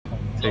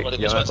Sí, No,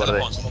 ya me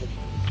acordé.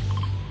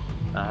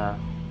 Ajá.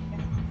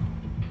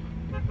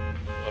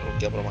 Voy a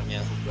ruquear por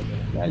mañana.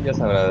 Ya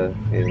sabrá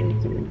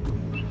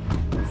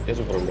que es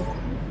su problema.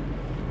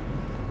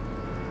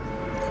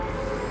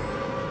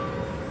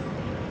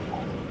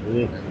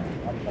 Hijo,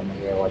 ¿cuánto me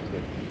llevo aquí?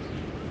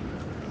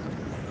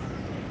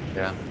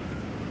 Ya.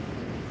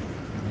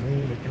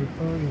 Mira, ¿qué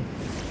pasa?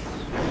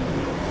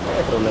 No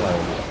hay problema de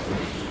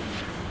eso.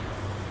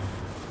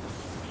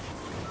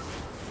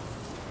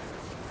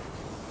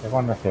 Que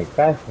cuando se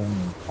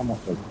casen, ¿cómo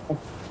se casan?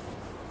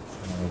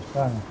 Ahí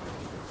está.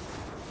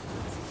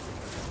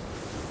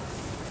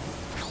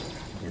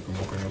 Que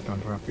como cayó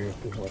tan rápido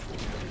este juego.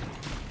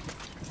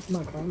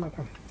 Mata,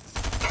 mata.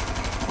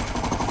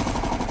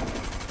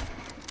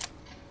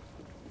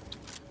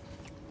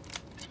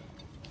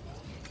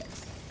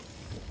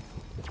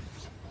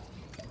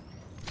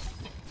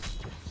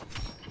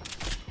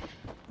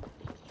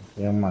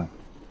 Hay un man.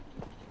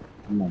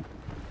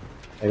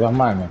 Hay dos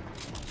manos.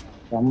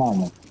 Dos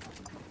manos.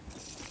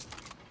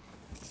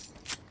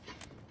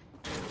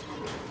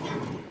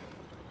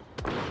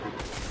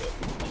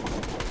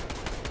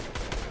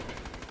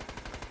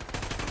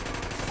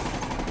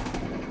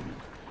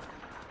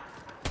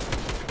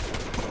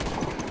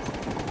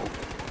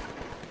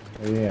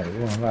 Ahí,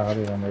 uno más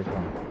arriba, me dijo.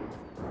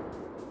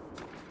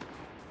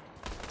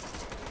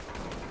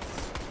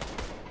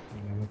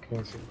 Ya me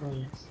quedo sin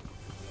balas.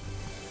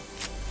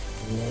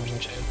 Ya me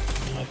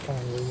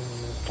matando, ya me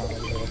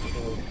matando.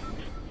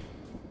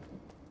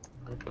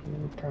 Me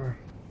puta.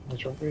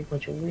 Mucho weak,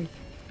 mucho weak.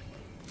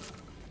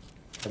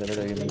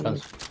 Espérate, que me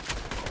canso.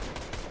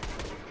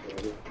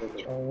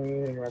 Mucho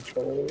weak, mucho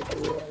weak.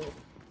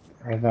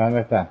 Ahí está,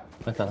 ¿dónde está?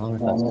 ¿Dónde estás? ¿Dónde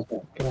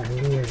estás? Tras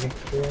mí,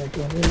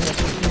 tras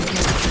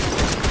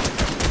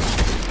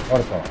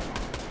Corto.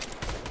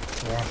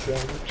 gracias,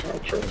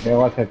 muchachos.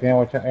 Tiene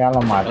bocha, ya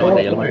lo mato. Ya lo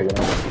maté, ya lo maté.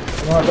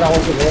 Uno atrás,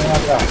 uno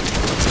atrás.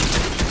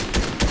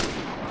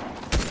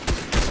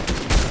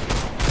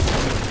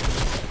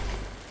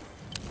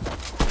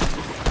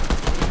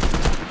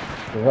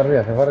 Se fue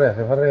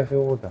arriba, se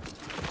puta.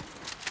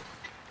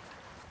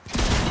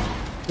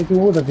 ¿Qué tu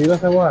puta? Tiró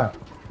esa weá.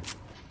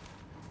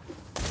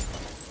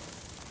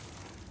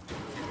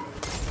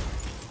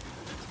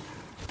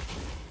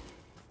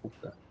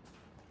 Puta.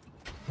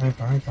 Ahí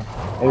está, ahí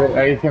está.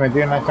 Ahí se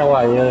metió en esa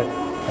weá.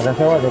 Acá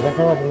se va,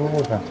 tu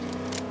puta.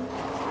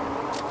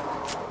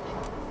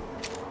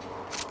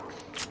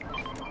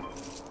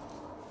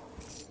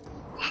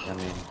 Ya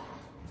me...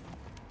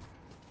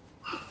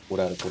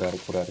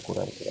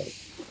 Curar.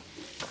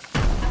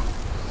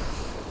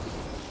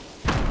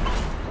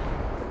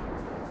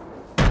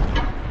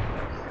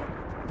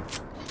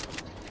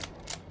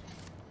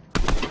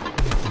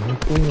 No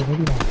puedo ver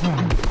la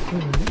cara.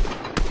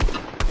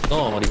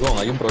 No, maricón,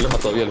 hay un problema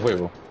todavía el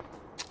juego.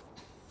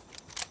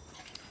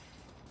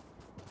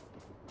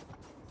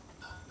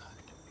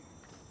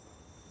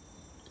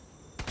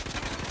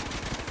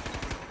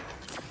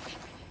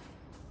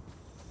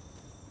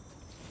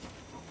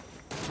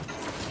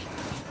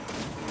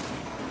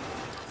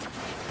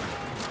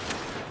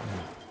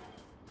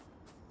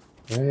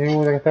 ¿Ese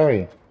puta que estaba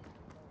ahí?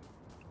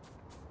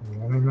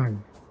 No me mal.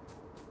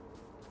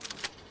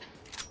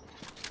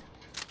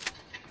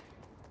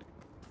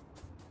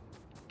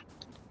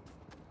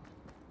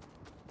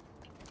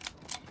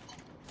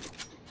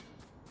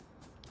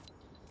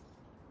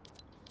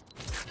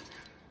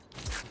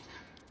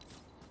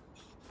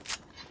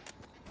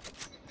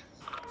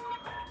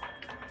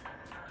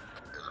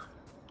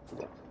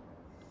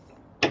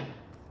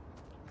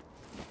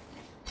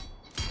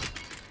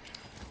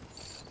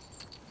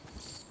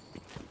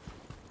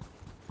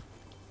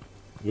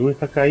 Luis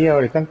está caído,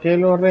 ahora están que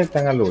lo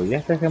retan a Luis. Ya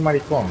está ese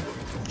maricón.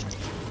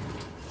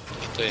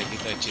 Aquí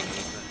estoy chico.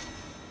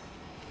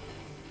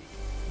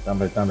 Están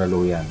retando a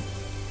Luis.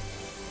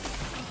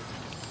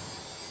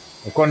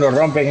 Es cuando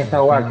rompen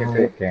esa weá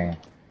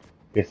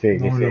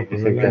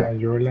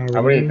Yo la abrí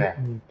Ahorita.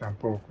 y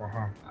tampoco,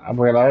 ajá.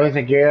 Porque la vez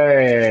se queda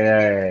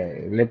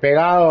le he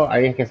pegado,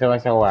 ahí es que se va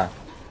esa weá.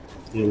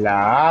 Y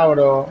la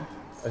abro,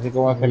 así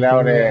como se le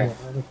abre. Ahora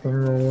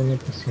tengo una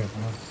PC,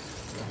 ¿no?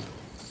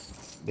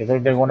 Yo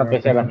tengo una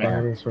PC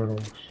mía.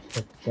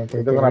 Yo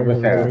tengo una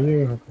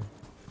PC.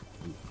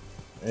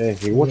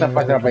 Si gustas,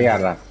 pasa a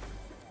pegarla.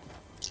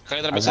 Acá hay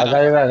otra Acá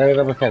pecera. hay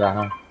otra PC,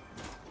 ajá.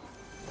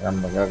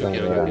 Caramba, creo que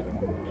Quiero. ¿Dónde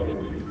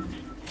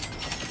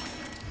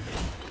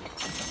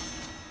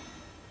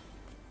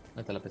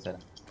está la pecera?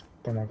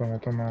 Toma,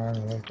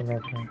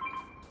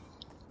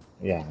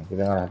 Ya, aquí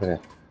tengo las tres.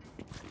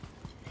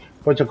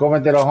 Pocho,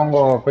 cómete los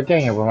hongos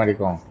pequeños, pues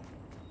maricón.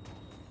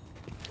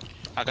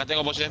 Acá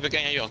tengo porciones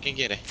pequeñas yo. ¿Quién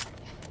quiere?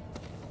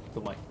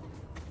 Toma ahí.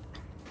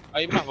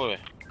 Hay más, bebé.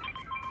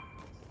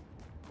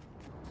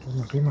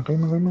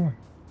 calma.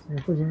 Se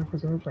me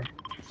fue.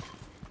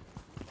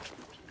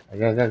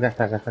 Acá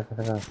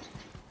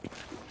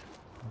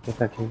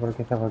está. ¿Por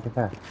qué está?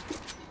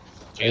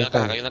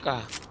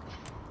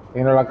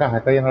 Hay una caja.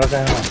 Está lleno la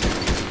caja, no.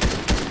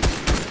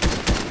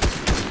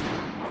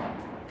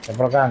 Está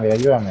por acá, Andy,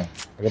 ayúdame.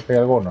 ¿Hay que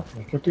pegar alguno?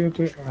 Es que acá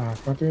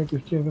estoy a tu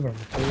izquierda, pero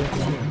me estoy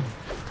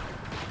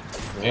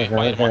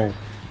viendo. Spider-Man.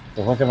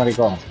 Se fue ese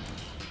maricón.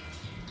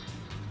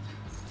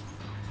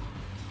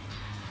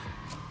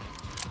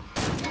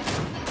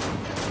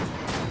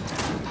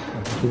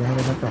 Aquí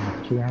déjame la cama,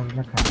 aquí déjame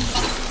la cama.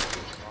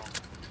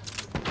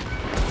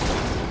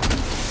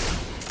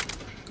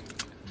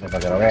 Para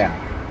que lo vean.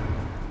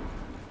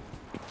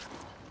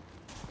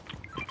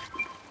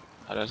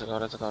 Ahora se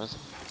ahora se ahora se.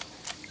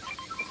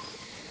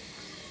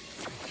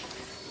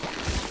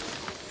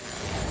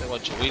 Este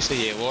Guachubí se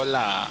llevó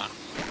la.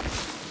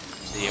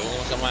 Se llevó,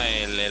 ¿cómo se llama?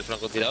 El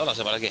francotirador, no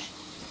sé para qué.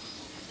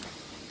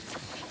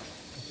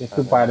 Es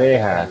tu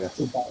pareja.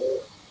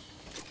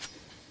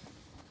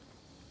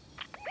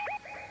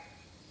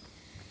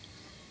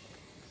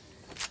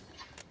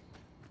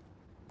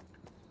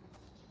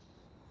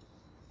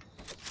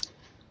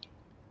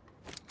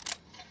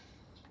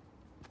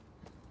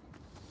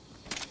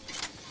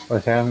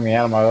 Pues esa es mi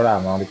armadura,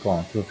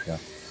 maricón, sucio.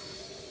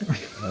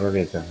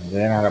 Ahorita,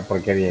 llena la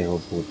porquería, hijo de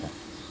puta.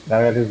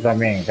 Dale tú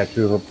también,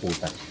 cacho, hijo de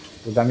puta.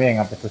 Tú también,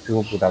 apestoso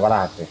hijo de puta,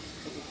 bájate.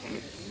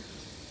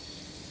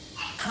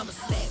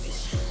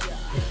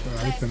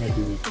 Ahí está la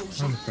TV.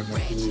 ¿Dónde está la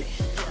TV?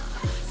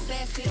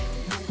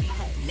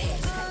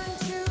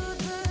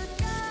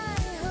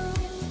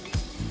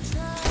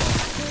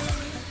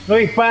 No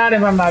dispares,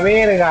 mamá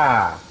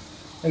verga.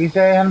 Aquí se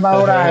dejan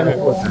armadura, hijo de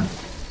puta.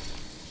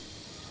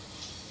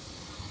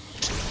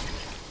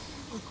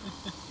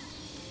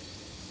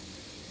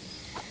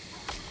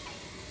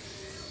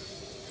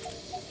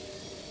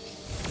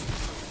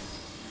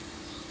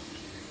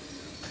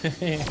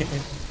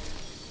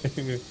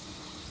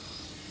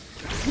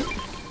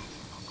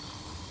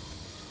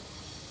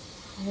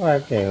 No,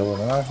 es que,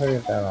 bueno, no sé qué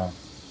tal, no.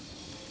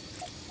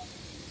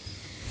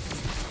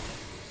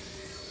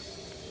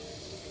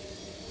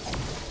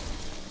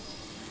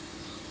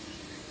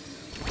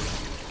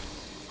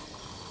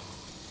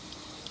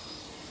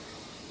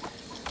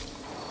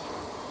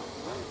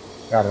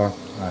 Carlos,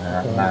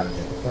 nada.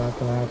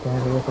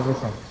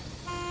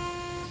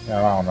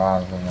 Ya vamos,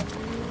 vamos, vamos.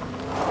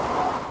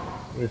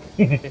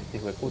 Este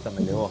hijo de puta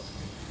me llevó.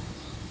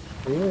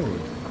 Ay,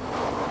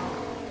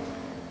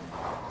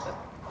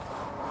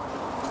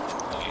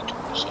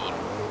 chupo solo.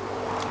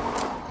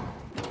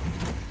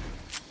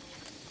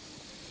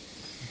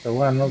 Pero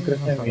bueno, no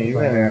crece en mi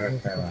vida.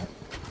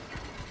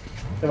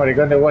 Este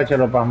maricón de guacha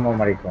lo pasmó,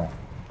 maricón.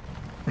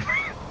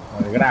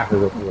 El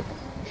gráfico, puta.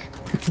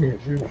 Qué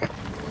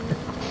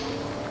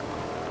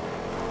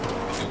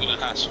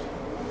grajazo.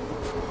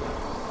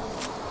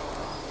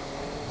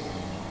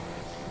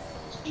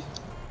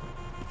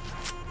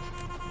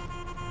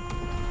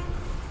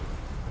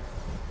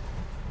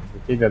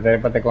 Chiquito,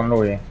 trépate con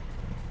Luis.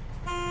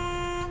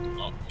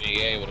 No,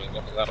 Miguel, porque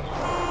coge carro.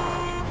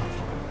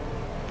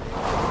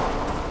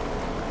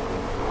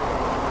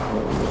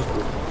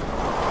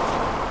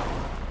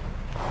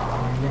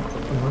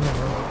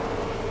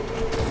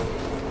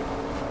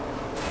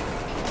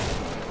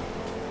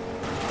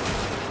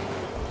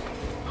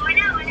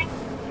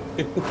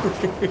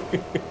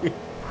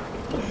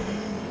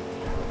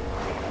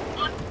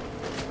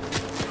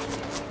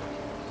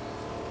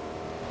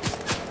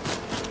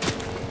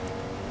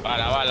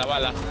 Bala, bala,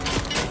 bala.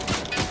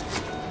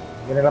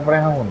 ¿Quieres la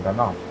pareja junta?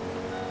 No.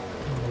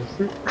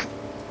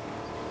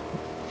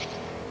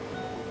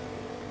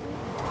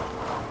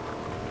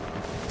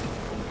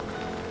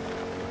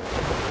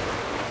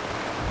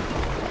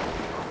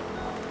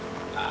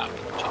 Ah,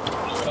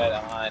 muchacho, no de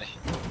la madre.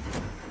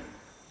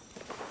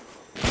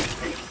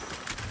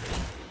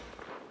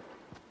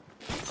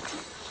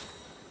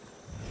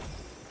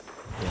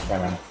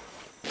 Para.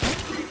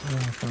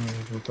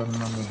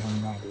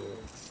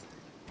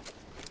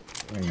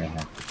 Mira.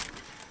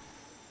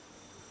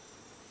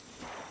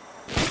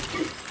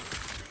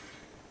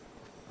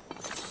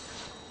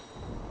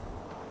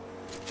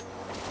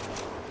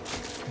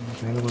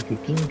 Algo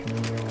botiquín que me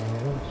lleva a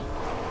dos.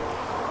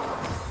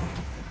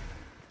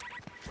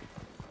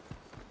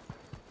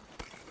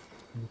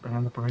 Estoy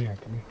esperando por allá,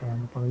 estoy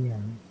esperando por allá.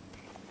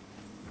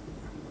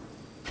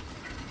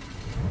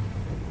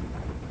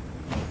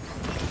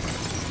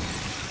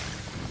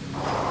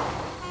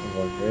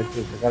 Porque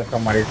estos se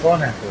calzan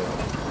maricones,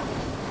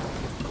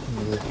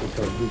 Me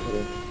escucho el disco.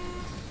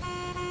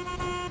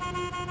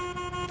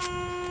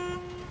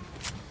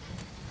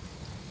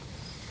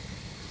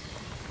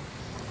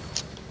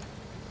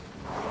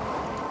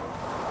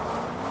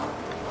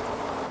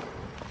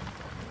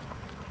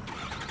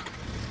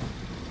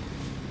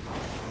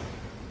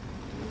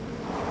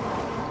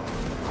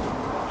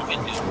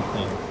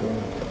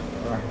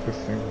 Ah, que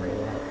se me va.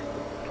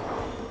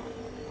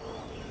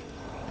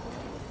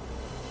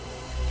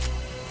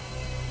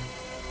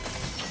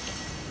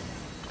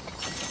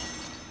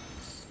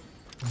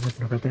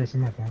 Pero fíjate que se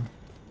mata, ¿no?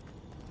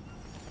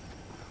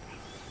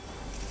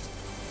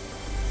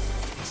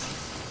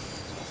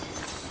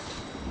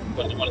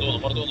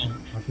 Muerto uno.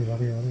 Arriba,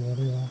 arriba, arriba,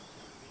 arriba.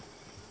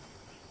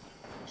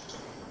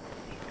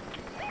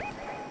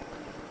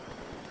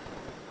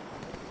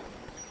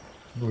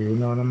 Voy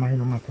una hora más y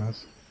lo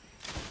matas.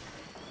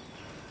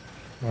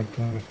 A ver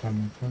dónde está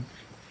muerto.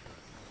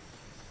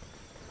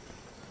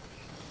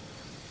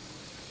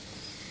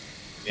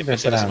 Bien,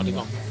 pensé ese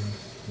esperando. maricón.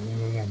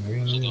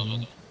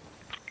 Viene.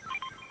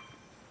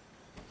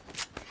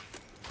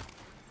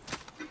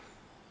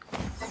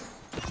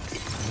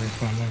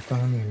 ¿Dónde está,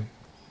 amigo?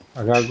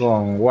 Acá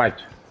con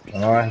Watch.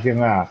 No vas a decir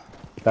nada.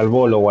 Está el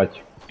bolo, Watch.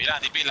 Pila,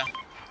 antipila.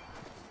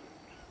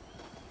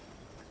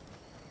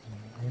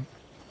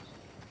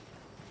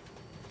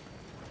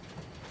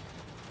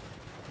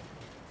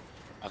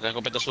 Acá hay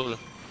escopeta azul.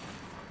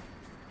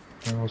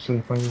 Tengo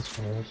 6 países.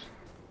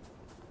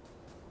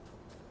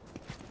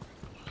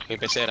 Aquí hay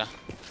pecera.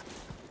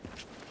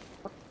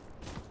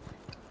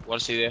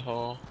 Igual si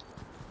dejo...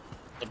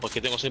 No,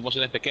 porque tengo 6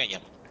 pociones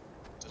pequeñas.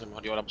 Entonces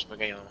mejor llevo la poción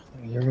pequeña nomás.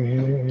 Yo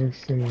dejé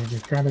ese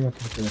descarga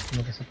porque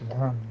después que se pone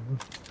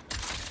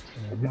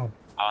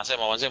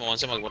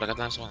Avancemos, que por acá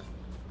están las zonas.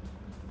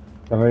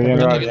 Está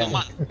reviviendo Está a viendo alguien.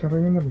 mal. Está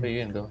reviendo el Estoy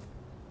viendo.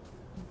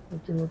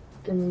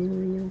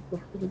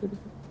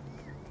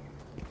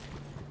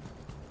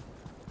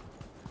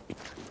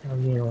 No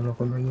llego,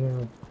 loco, no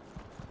llego.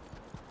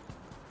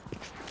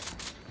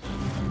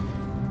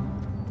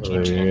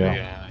 Revivió.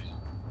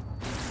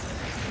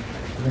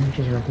 Hay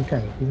muchos que aquí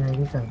caen, aquí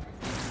caen.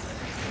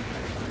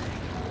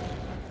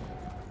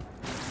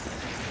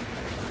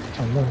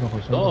 Son dos,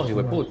 loco, son Dos, hijo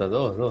de son puta,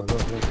 dos.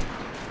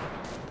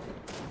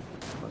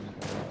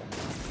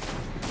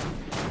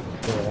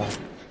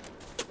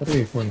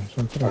 Tres, bueno,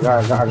 son tres.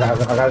 Acá.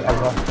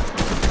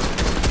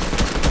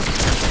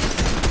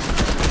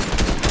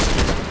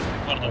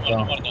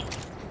 Muerto.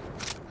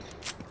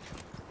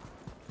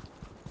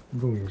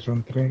 Uy,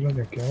 son tres los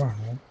de aquí abajo,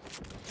 ¿no?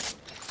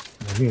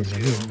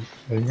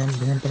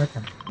 Vengan para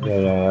acá.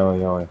 Ya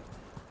voy.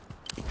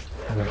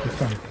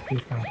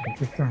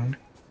 Aquí están.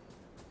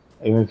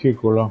 Hay un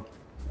círculo.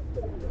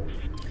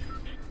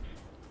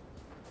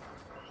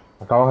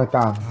 Acá abajo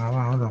están.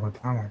 Abajo, loco,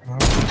 estamos acá.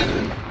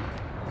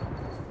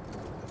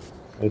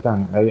 Ahí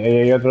están. Ahí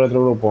hay otro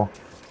grupo.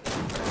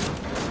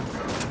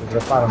 Se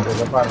preparan.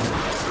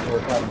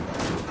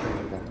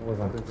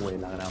 Güey,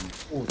 la gran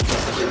puta.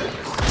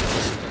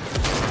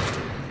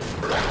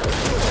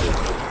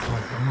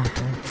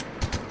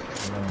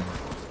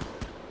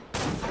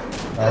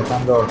 Ahí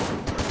están dos.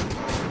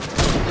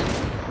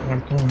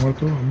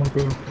 Muerto.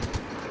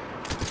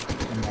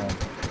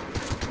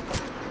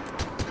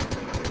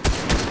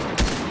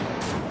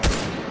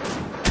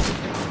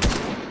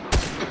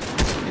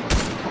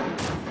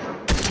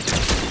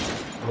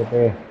 Yo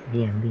pegué.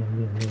 Bien.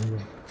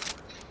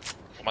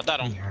 Lo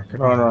mataron.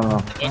 No.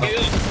 Aquí,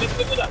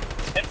 puta.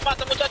 Me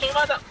mata, muchacho, me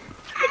mata.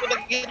 Puta,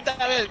 ¿qué está?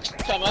 A ver,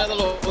 chamada, no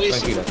lo hizo.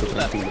 Tranquila, tú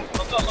Puta. tranquila.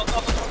 Son dos.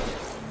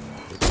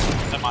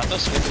 Me mató,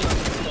 sí, puta.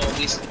 Lo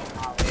hizo.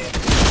 A ver,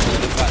 ¿qué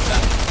le pasa?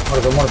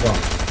 Muerto.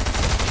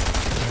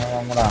 No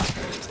vamos nada.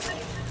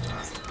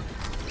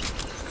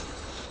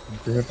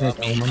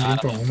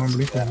 Un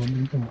mambrito.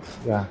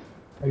 Ya.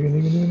 Ahí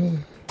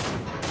viene.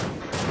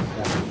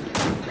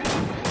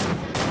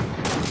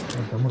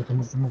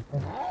 Muerto.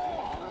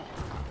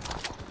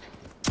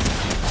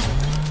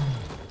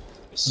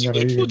 Ya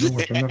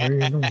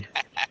revive, ¿no?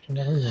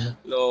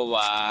 Lo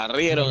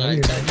barrieron al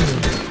Revive, chacho.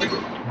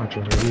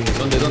 Macho, revive.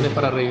 ¿Dónde es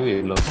para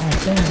revivirlo?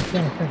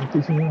 Está,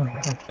 estoy sin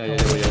nada. Ya voy.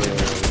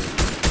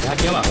 ¿Es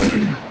aquí abajo?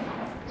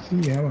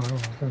 Sí, abajo.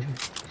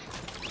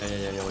 Ya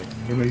voy.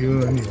 Yo le ayudo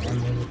a Daniel.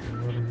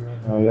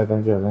 No, ya,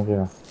 tranquilo.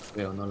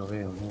 No lo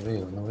veo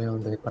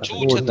dónde es para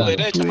Chucha, tu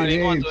derecha,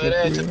 maricón, tu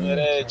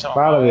derecha.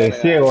 Par de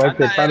ciego,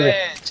 este par de...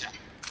 derecha.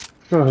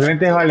 Sus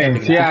lentes Estoy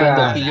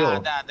Valenciaga. aquí yo.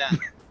 Da.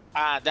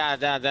 Ajá. Ya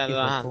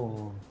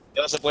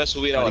no se puede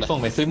subir ahora.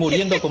 Maricón, me estoy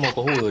muriendo como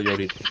cojudo yo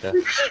ahorita.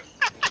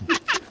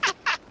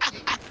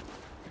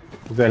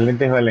 Sus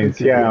lentes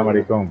Valenciaga,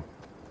 maricón.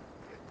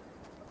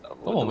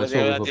 ¿Cómo me Pensé que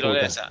subo, era hijo de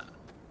tirolesa.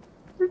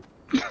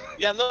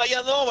 Ya no,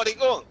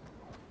 maricón.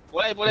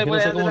 Por ahí, Es que no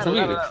sé cómo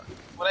subir.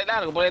 Por ahí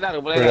largo. Fuera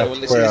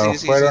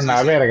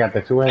una verga,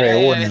 te subes de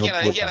uno. A la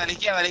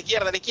izquierda.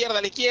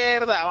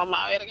 Vamos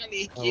a verga a la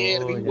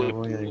izquierda. Oh, hijo de ya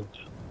voy ahí. puta.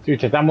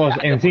 Chucha, estamos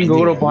en 5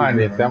 grupos,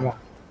 Andy. Estamos...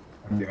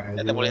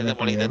 Ya te moriste.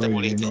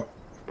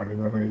 Para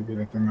no revivir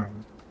este man.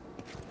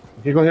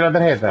 ¿Sí cogió la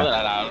tarjeta?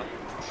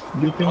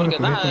 Yo tengo Mejor la que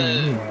nada,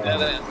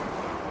 tarjeta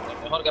lo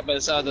mejor que ha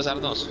pensado de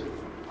Sarnoso. Ya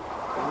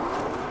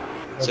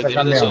Se está tiró el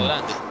cambiando.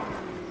 desodorante.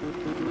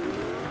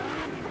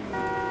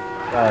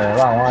 Dale,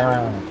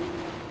 vamos.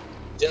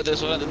 Tira el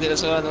desodorante.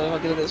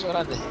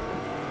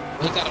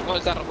 Coge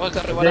el carro. Sí,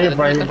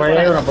 por ahí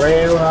hay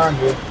una,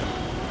 Andy.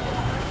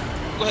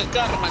 Coge el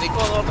carro,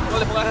 maricón, no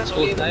le pongas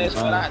gasolina a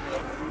eso, barato.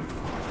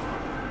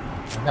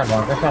 ¿Qué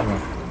estamos?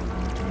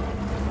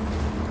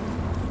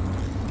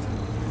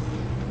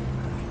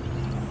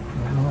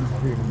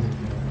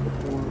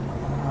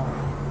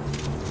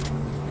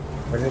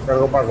 Necesito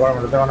algo para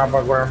curarme, no tengo nada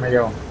para curarme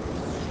yo.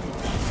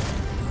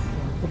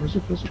 Por eso.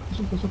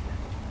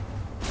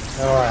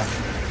 Ya va.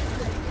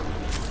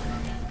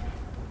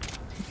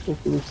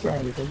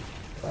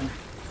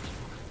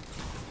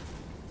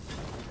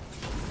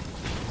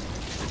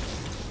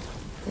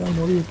 Va a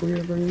morir,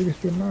 podría revivir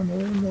este hermano,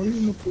 va a morir,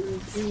 no puede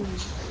ser.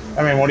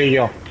 Ya me morí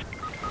yo.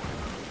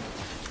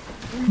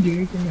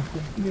 Llegué con las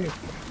completas.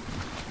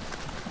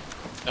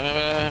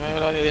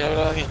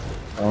 Dame.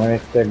 Con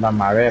este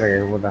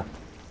mamaverga, puta.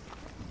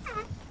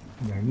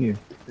 Daniel,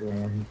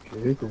 me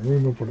quedé con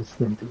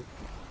 1%.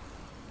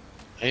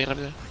 Ahí,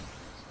 rápido.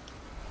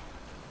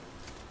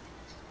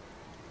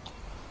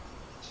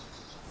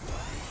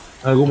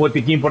 ¿Algún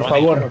botiquín, por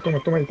favor?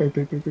 Toma, ahí está.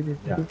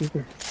 Ya.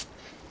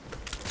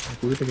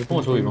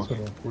 ¿Cómo subimos?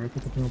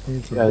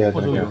 Ya,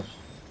 tranquilo.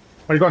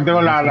 Maricón,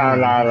 tengo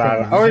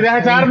la... ¡Oye, deja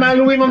esa arma,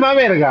 Luis, mamá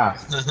verga!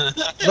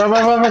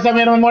 Pasa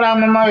mi hermana,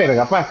 mamá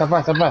verga.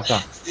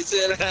 Pasa.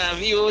 Ese era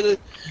amigo.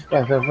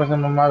 Pasa,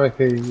 mamá verga.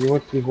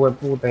 Yo, hijo de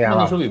puta, ya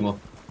 ¿Cómo va. subimos?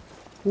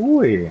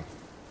 Uy.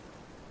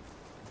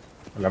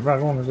 La placa,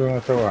 ¿cómo no se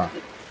va?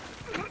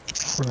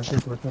 Por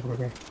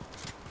acá.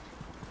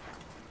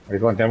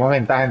 Maricón, tenemos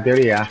ventaja en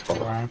teoría.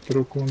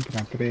 4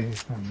 contra 3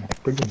 estamos.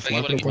 Perdón,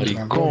 4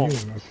 contra 2 maricón. y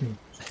 1, sí.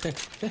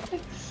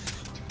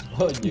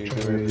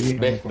 Oye,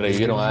 ves,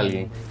 revivieron a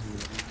alguien.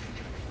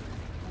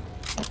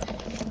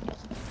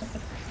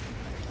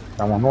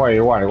 Estamos 9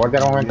 igual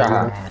tenemos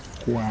ventaja.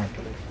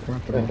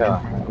 4 Ahí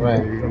está,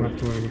 revivieron a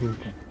todo el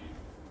grupo.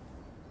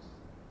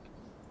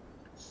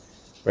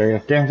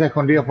 Pues quédense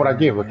escondidos por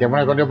aquí, pues quédense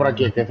escondidos por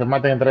aquí, que se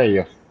maten entre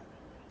ellos.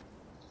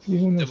 Sí,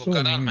 es uno Te solo,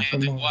 buscan armas, yo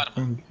no tengo estamos armas.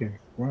 con 10,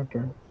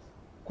 4.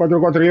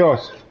 4 y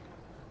 2.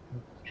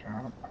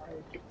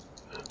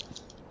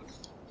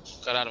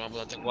 Buscar armas,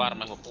 puta, tengo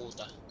armas, hijo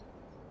puta.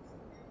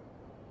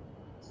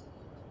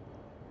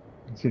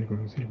 En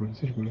círculo.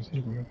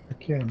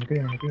 Aquí hay.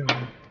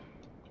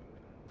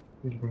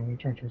 Círculo,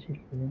 muchachos,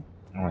 círculo.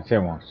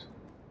 Avancemos.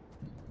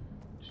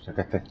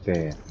 Acá está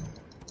este.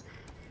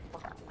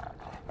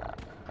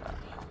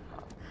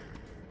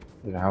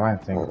 Y los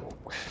avancen.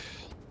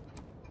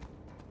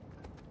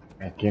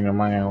 Aquí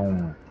nomás es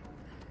un.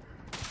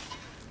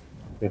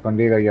 Estoy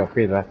escondido yo,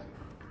 pilas.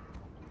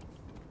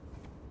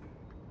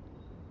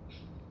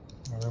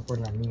 Me voy por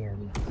la mía,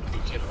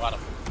 Quiero armas.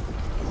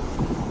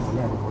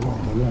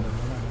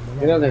 Volaron.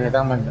 Creo que se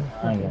están mandando.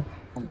 Ah, ya.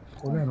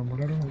 Volaron los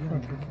 4,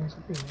 no sé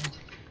qué.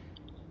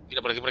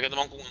 Mira, por aquí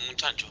toman un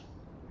chancho.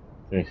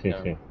 Sí.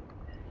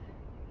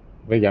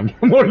 Ve, ya mi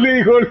amor le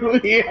dijo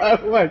Luis,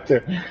 macho.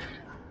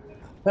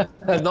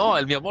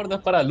 No, mi amor no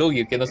es para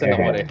Lugi, que no se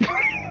enamore.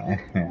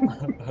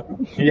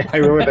 Ya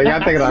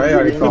te grabé,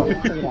 maricón.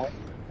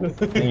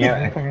 Ahí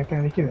están,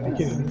 a la izquierda.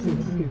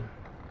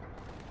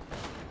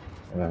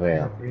 Los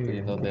veo.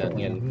 Sí, ¿dónde,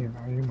 Daniel?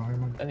 Ahí,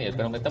 Daniel,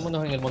 pero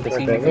metámonos en el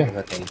montecillo.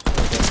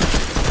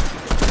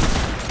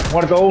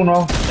 Muerto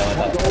uno. Ya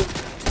mataron.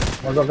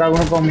 Muerto acá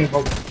uno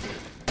conmigo.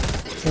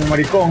 Un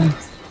maricón.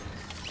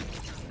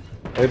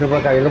 Hay otro por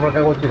acá,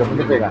 Gochito, ¿por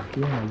qué pega?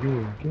 ¿Quién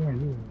ayuda?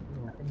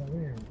 No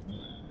veo.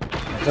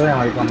 No se ve,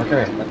 maricón, no se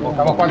ve.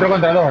 Estamos 4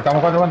 contra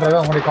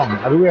 2, maricón.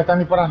 A Luis están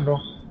disparando.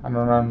 Ah,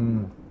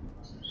 no.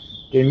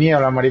 Qué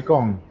mierda,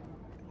 maricón.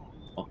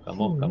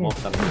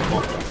 Mosca.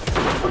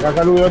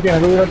 Acá Luis lo tiene.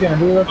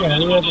 Muerto,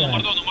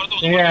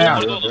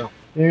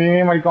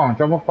 Bien, maricón.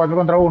 Estamos 4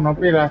 contra 1,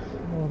 pilas.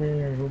 No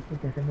veo,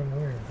 puta, que no lo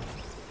veo.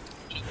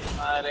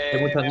 Madre.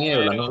 Hay mucha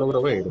niebla, no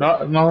logro ver.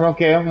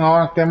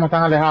 No estemos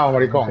tan alejados, Se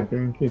maricón.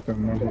 quedan quietos,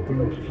 no se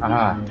quedan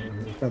Ajá.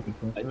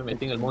 estáticos. Ahí me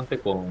metí en el monte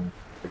con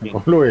Pekín.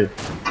 Con Luis.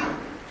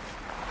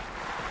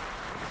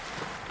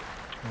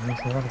 En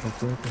ese barco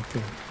puede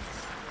crecer.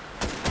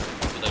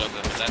 Puta, lo que me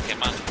están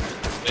quemando.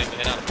 Voy a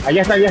coger armas. Ahí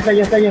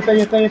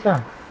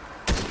está.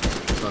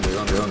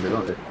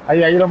 ¿Dónde?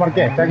 Ahí lo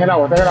marqué. Está en el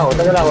agua.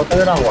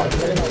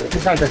 Sí,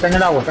 salte, está en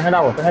el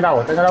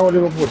agua,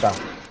 digo puta.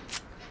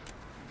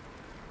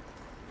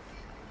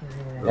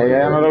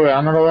 Ya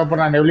no lo veo por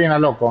la neblina,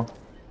 loco.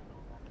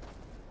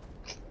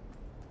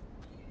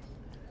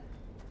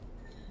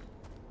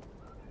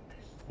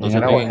 No En se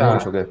el agua peguen está.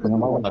 mucho, que después nos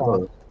matan a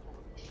todos.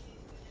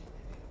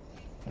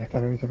 Ahí está,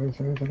 revisa.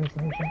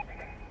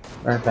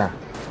 Ahí está.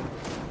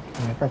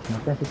 En la casa.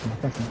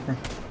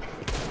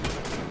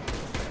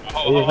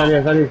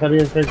 Salí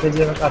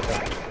de la casa.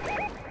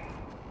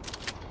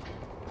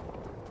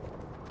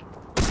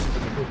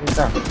 Ahí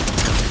está.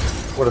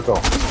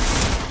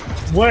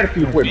 Muerto,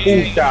 hijo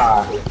de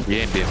puta.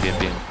 Bien. Bien,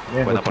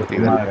 Buena pues,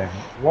 partida. madre.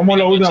 Vamos a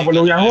la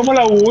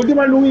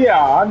última,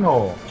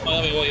 Lugiano. No,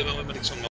 ya me voy, Maricón.